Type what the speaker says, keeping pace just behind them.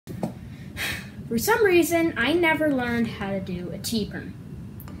For some reason, I never learned how to do a T-perm.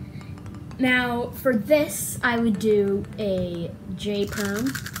 Now, for this, I would do a J-perm,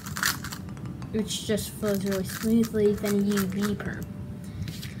 which just flows really smoothly, then a UV perm.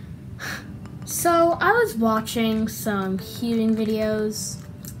 So, I was watching some cubing videos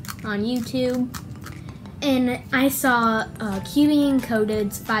on YouTube, and I saw Cubing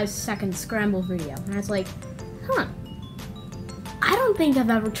Encoded's 5-second scramble video, and I was like, huh, I don't think I've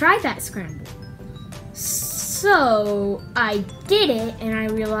ever tried that scramble. So, I did it, and I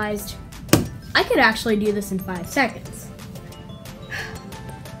realized I could actually do this in 5 seconds.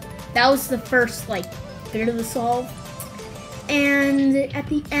 That was the first, bit of the solve. And at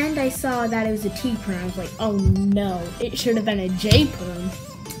the end, I saw that it was a T-perm. I was like, oh no, it should have been a J-perm.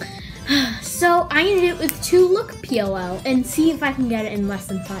 So I'm gonna do it with 2 look PLL and see if I can get it in less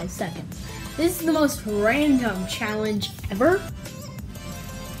than 5 seconds. This is the most random challenge ever,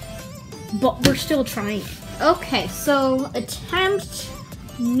 but we're still trying it. Okay, so attempt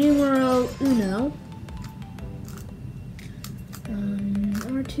numero uno.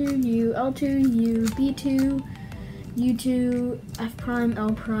 R2, U, L2, U, B2, U2, F prime,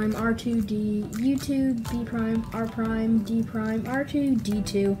 L prime, R2, D, U2, B prime, R prime, D prime, R2,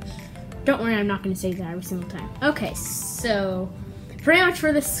 D2. Don't worry, I'm not going to say that every single time. Okay, so pretty much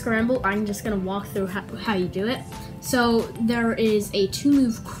for this scramble, I'm just going to walk through how you do it. So there is a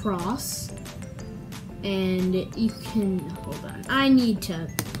 2-move cross, and you can, hold on,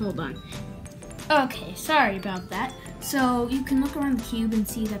 hold on. Okay, sorry about that. So you can look around the cube and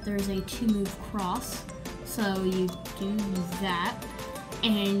see that there's a 2-move cross. So you do that,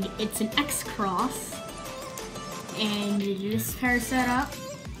 and it's an X cross, and this pair is set up,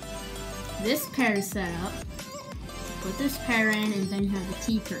 this pair is set up, put this pair in, and then you have the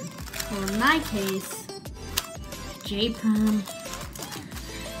T-perm. Or in my case, J-perm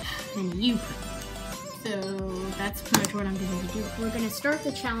and U-perm. So that's pretty much what I'm going to do. We're going to start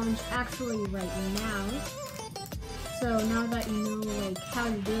the challenge actually right now. So now that you know how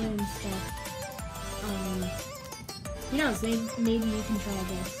to do it and stuff, you know, maybe you can try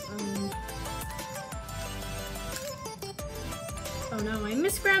this. Oh no, I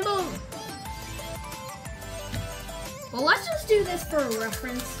misscrambled! Well, let's just do this for a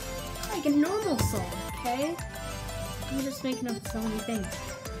reference, like a normal solve, okay? I'm just making up so many things.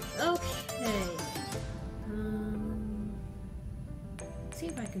 Okay. Let's see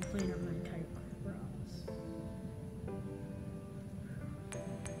if I can plan out my entire cross.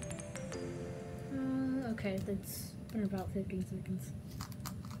 Okay, that's been about 15 seconds.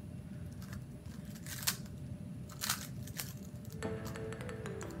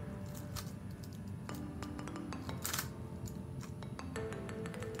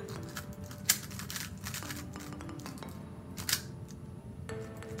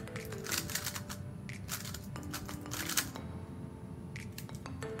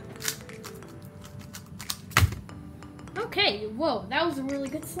 Okay, whoa, that was a really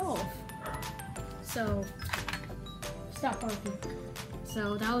good solve. So, stop barking.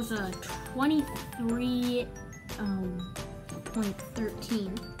 So that was a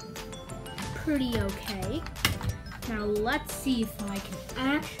 23.13. Pretty okay. Now let's see if I can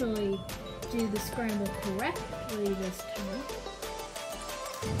actually do the scramble correctly this time.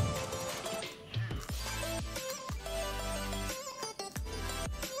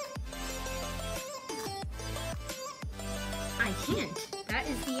 I can't. That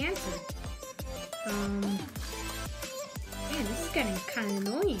is the answer. Man, this is getting kind of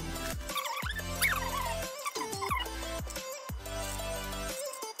annoying.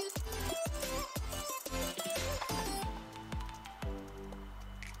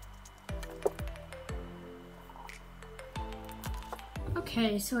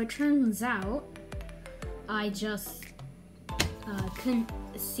 Okay, so it turns out I just couldn't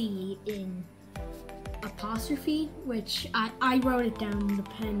see in apostrophe, which I wrote it down. The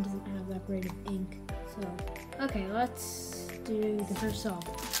pen doesn't have that great of ink. So, okay, let's do the first solve.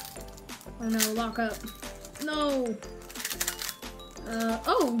 Oh no, lock up. No!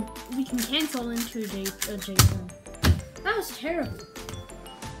 Oh, we can cancel into a J-perm. That was terrible.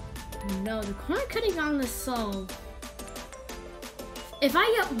 No, the corner cutting on this solve. If I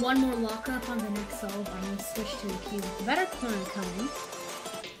get one more lockup on the next solve, I'm going to switch to a cube with better corner cutting.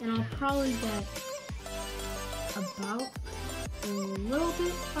 And I'll probably get about a little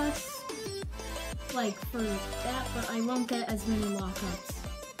bit less, for that, but I won't get as many lockups.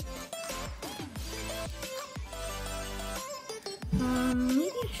 Maybe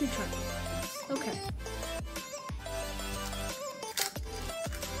I should try this. Okay.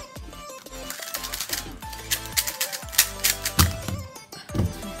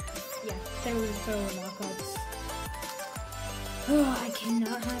 Yeah. there were lockups. Oh, I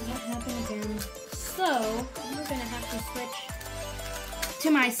cannot have that happen again. So, we're gonna have to switch to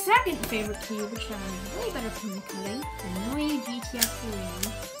my second favorite cube, which I'm way better for cutting. The Noy GTX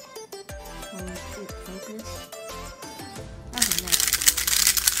 3M. Focus. That's a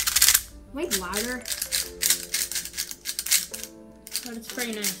mess. Way louder. But it's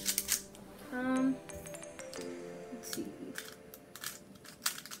pretty nice. Let's see.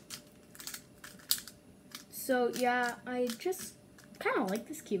 So yeah, I just kind of like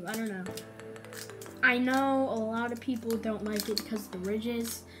this cube. I don't know. I know a lot of people don't like it because of the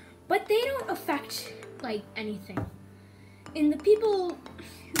ridges, but they don't affect like anything. And the people who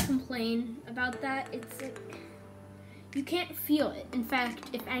complain about that, it's like you can't feel it. In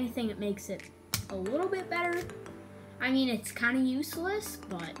fact, if anything, it makes it a little bit better. I mean, it's kind of useless,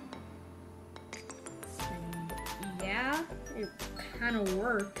 but yeah, it kind of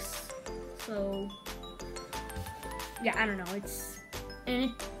works. So yeah, I don't know.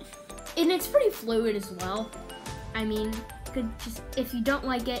 It's pretty fluid as well. I mean, just if you don't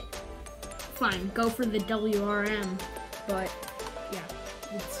like it, fine, go for the WRM. But yeah,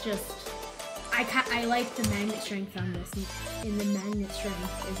 it's just I like the magnet strength on this, and the magnet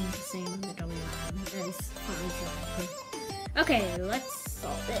strength isn't the same on the WRM as far as that. Okay, let's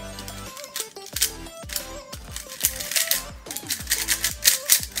solve it.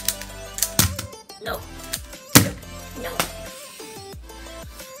 No. No.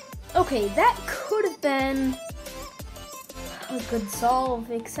 Okay, that could have been a good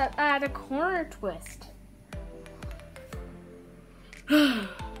solve, except I had a corner twist.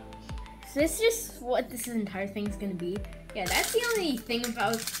 So this is just what this entire thing's gonna be. Yeah, that's the only thing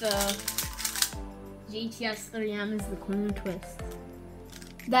about the GTX 3M is the corner twist.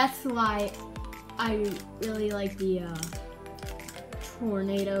 That's why I really like the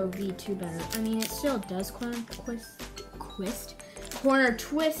Tornado V2 better. I mean, it still does corner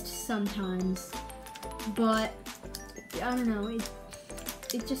twist sometimes, but I don't know, it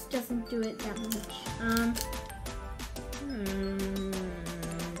just doesn't do it that much.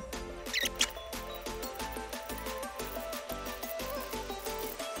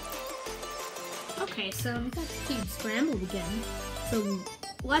 Okay, so we got the cube scrambled again. So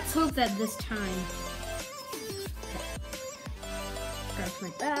let's hope that this time. Scratch my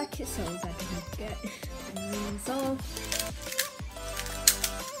back so that doesn't get resolved.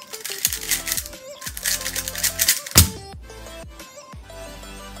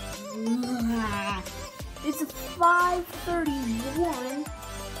 It's a 531.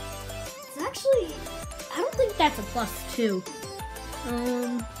 It's actually, I don't think that's a +2.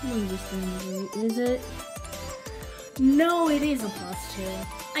 Is it? No, it is a +2.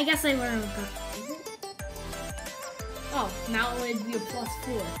 I guess I would have got. Is it? Oh, now it'd be a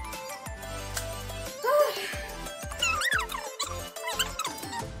 +4.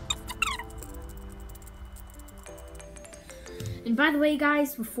 And by the way,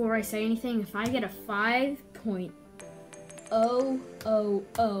 guys, before I say anything, if I get a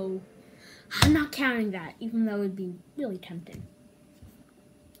 5.000, I'm not counting that, even though it'd be really tempting.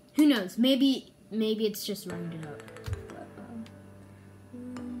 Who knows? Maybe it's just rounded up. But,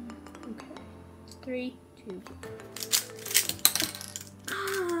 okay. 3, 2.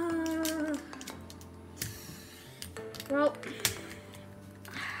 Well,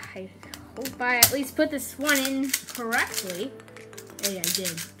 I hope I at least put this one in correctly. Hey, I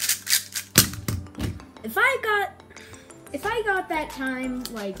did. If I got that time,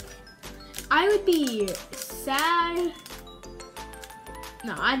 like, I would be sad.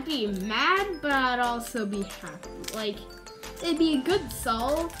 No, I'd be mad, but I'd also be happy. Like, it'd be a good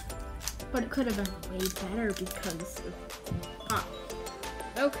solve, but it could have been way better because of pop.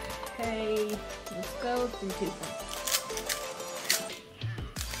 Okay, let's go through 2 points.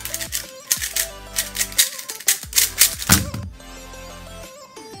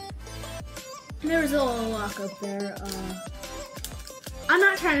 There was a little lock up there. I'm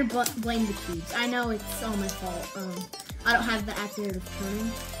not trying to blame the cubes. I know it's all my fault. I don't have the accurate of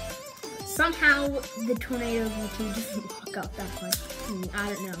turning. Somehow the Tornado V2 doesn't lock up that much.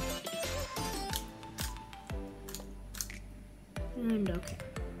 I don't know. And okay.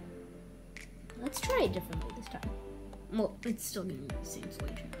 Let's try it differently this time. Well, it's still gonna be the same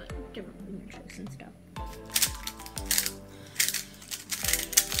solution, but different tricks and stuff.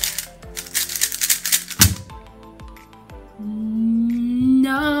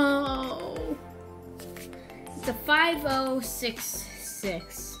 No! It's a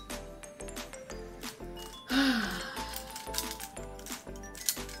 5066.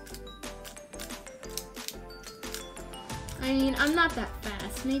 I mean, I'm not that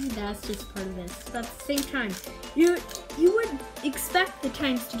fast. guess maybe that's just part of this. But at the same time, you would expect the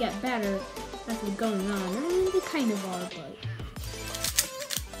times to get better as we're going on. I mean, they kind of are, but...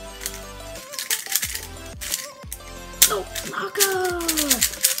 Oh, lock up!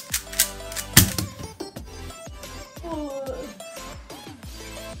 Oh.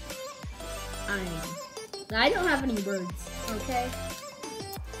 I don't have any words, okay?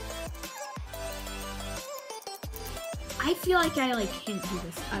 I feel like I can't do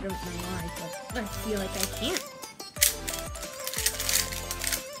this. I don't know why, but I feel like I can't.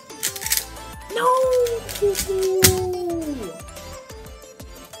 No!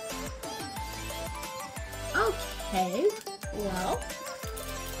 Okay, well.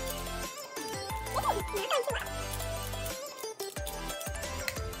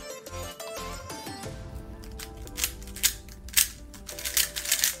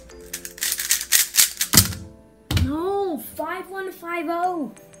 No,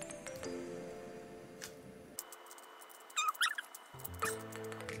 5150.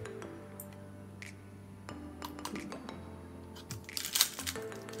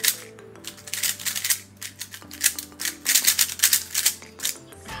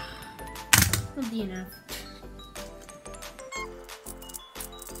 That'll be enough.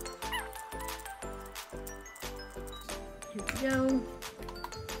 Here we go.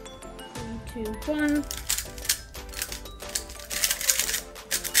 3, 2, 1.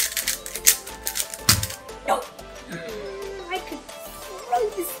 No! I could throw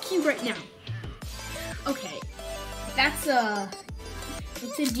this cube right now. Okay, that's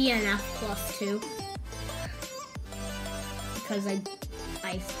it's a DNF plus 2 because I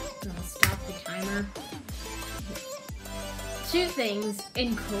stopped the timer. 2 things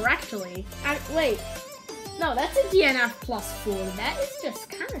incorrectly. Wait, no, that's a DNF plus 4. That is just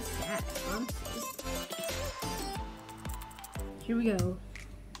kind of sad, honestly. Here we go.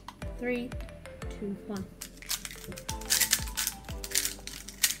 3, 2, 1.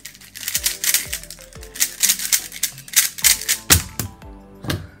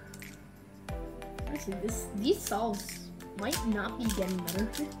 Honestly, these solves might not be getting better.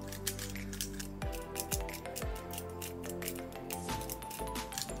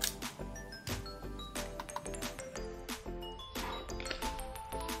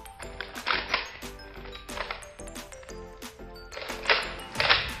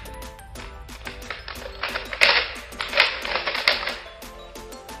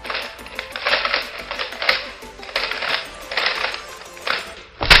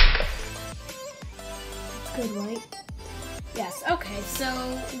 Good, right? Yes, okay, so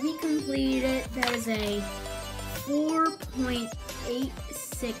we completed it. That is a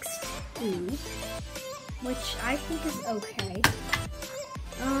 4.862, which I think is okay.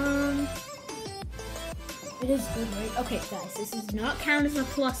 It is good, right? Okay, guys, this does not count as a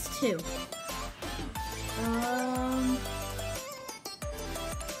plus 2.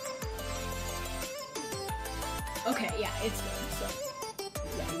 Okay, yeah, it's good. So,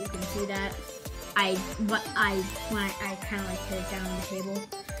 yeah, you can see that. When I kind of put it down on the table,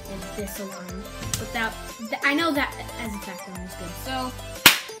 and this alarm. But I know that as a background is good. So,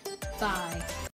 bye.